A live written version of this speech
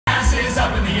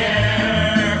up in the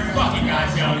air, fucking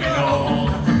guys young and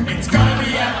old. It's gonna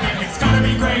be epic, it's gonna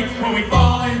be great when we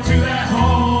fall into that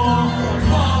hole.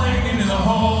 Falling into the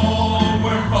hole,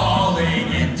 we're falling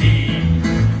in deep.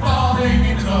 Falling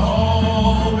into the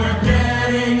hole, we're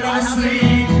getting no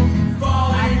sleep.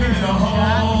 Falling into the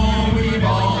hole, we've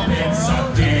all been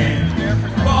sucked in.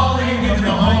 Falling into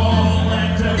the hole,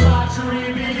 let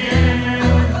debauchery begin.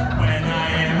 When I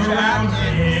am around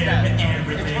him,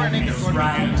 everything is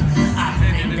right. I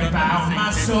think about my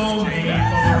soulmate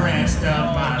for the rest of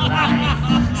my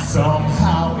life.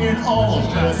 Somehow in all of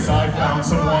this I found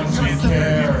someone to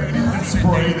care and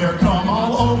spray their cum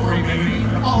all over me,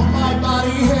 all my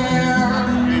body hair.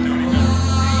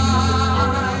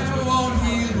 Why won't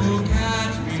he look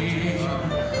at me?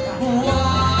 Why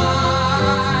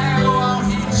won't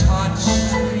he touch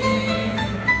me?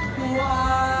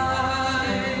 Why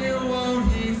won't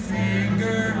he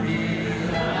finger me?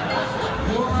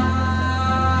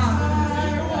 Why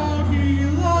won't he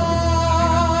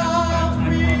love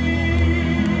me?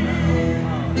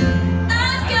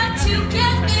 I've got to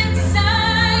get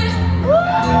inside.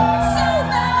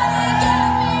 Somebody get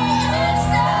me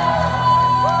inside.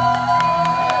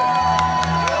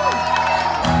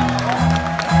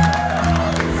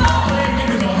 Falling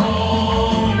into the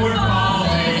hole, we're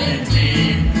falling in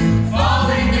deep.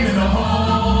 Falling into the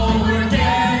hole, we're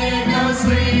getting no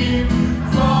sleep.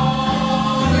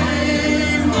 Falling,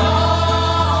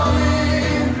 falling,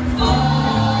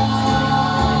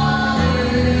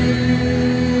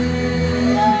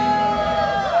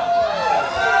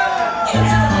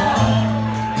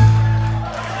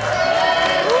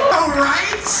 All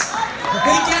right?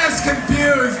 They get us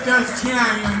confused, those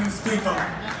teenagers people.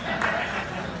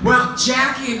 Well,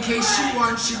 Jackie, in case she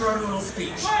won, she wrote a little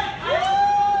speech.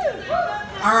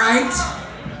 All right?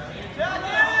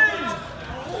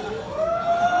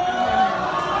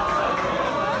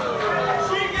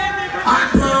 I'm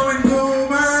blowing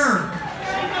boomer.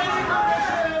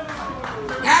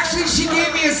 Actually, she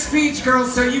gave me a speech,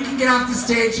 girls, so you can get off the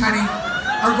stage, honey.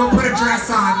 Or go put a dress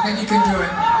on, then you can do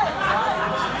it.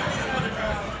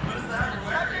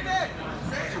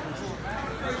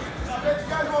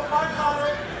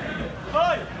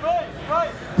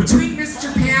 Between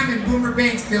Mr. Pam and Boomer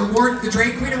Banks, the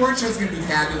Drag Queen Award show is going to be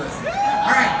fabulous.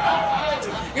 All right.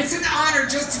 It's an honor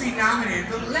just to be nominated,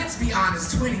 but let's be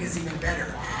honest, twinning is even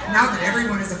better. Now that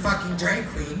everyone is a fucking drag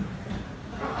queen.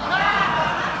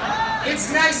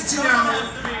 It's nice to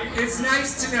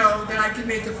know that I can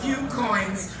make a few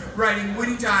coins writing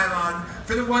witty dialogue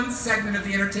for the one segment of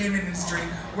the entertainment industry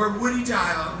where witty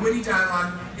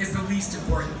dialogue is the least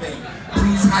important thing.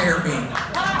 Please hire me.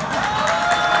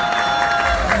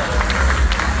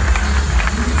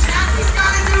 Jackie's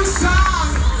got a new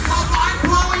song called I'm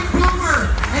Blowing Boomer,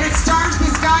 and it stars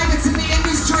this guy that's in the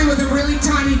industry with a really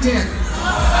tiny dick.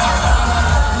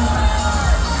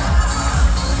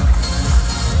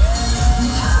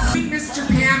 Mr.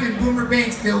 Pam and Boomer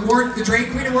Banks, the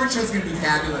Drag Queen Award show is going to be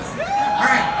fabulous. All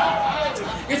right.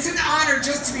 It's an honor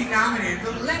just to be nominated,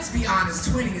 but let's be honest,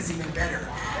 twinning is even better.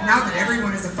 Now that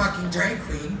everyone is a fucking drag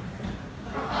queen.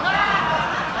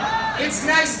 It's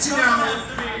nice to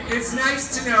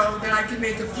know that I can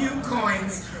make a few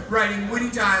coins writing witty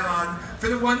dialogue for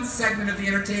the one segment of the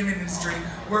entertainment industry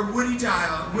where witty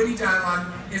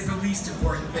dialogue is the least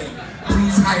important thing.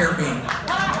 Please hire me.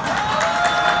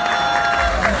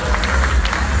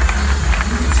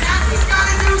 Jackie's got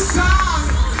a new song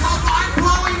called I'm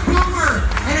Blowing Boomer,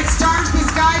 and it stars this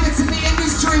guy that's in the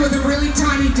industry with a really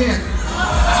tiny dick.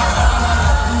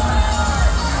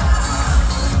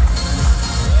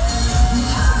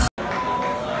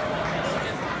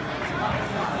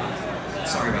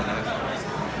 Sorry about that.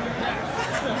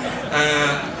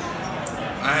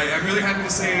 I'm really happy to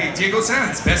say Diego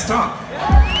Sanz, best talk.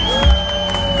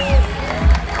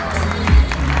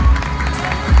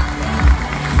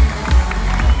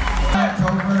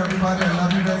 Everybody, I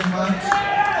love you very much.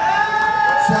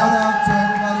 Shout out to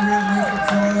everybody here at Naked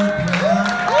Soul, Pam.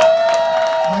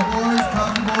 My boys,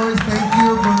 Cotton Boys, thank you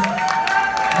for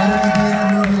letting me be in a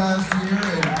movie last year,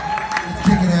 and it's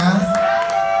kicking ass.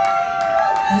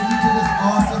 Thank you to this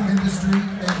awesome industry.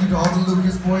 Thank you to all the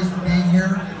Lucas boys for being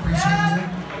here. Appreciate you.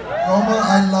 Roma,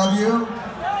 I love you.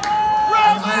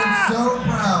 And I am so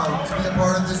proud to be a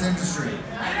part of this industry.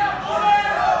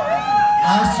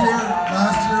 Last year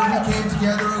we came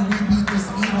together and we beat this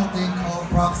evil thing called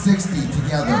Prop 60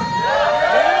 together.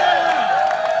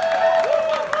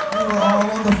 We were all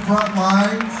on the front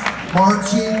lines,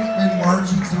 marching and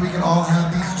marching so we could all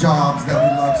have these jobs that we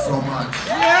love so much.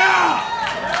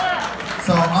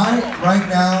 So I, right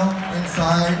now,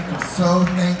 inside, am so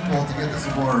thankful to get this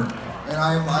award. and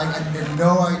I had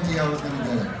no idea I was going to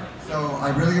get it. So I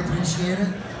really appreciate it.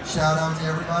 Shout out to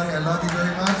everybody. I love you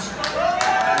very much.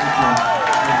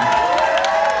 Thank you.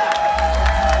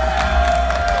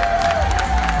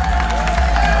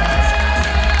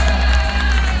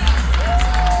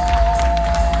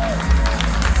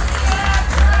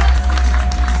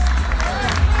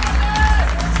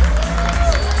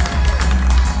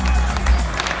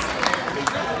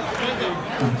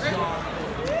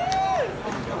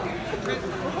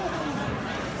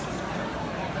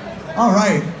 All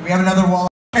right, we have another wall.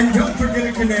 And don't forget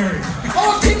a canary.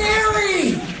 Oh,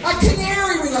 canary! A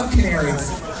canary! We love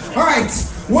canaries. All right,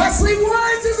 Wesley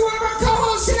Woods is one of our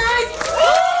co-hosts tonight.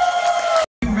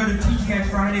 We're going to teach you guys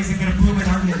Fridays and get a blooming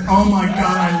onion. Oh my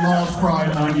god, I love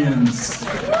fried onions.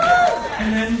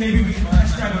 And then maybe we can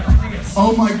test drive a Prius.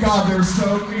 Oh my god, they're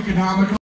so economical.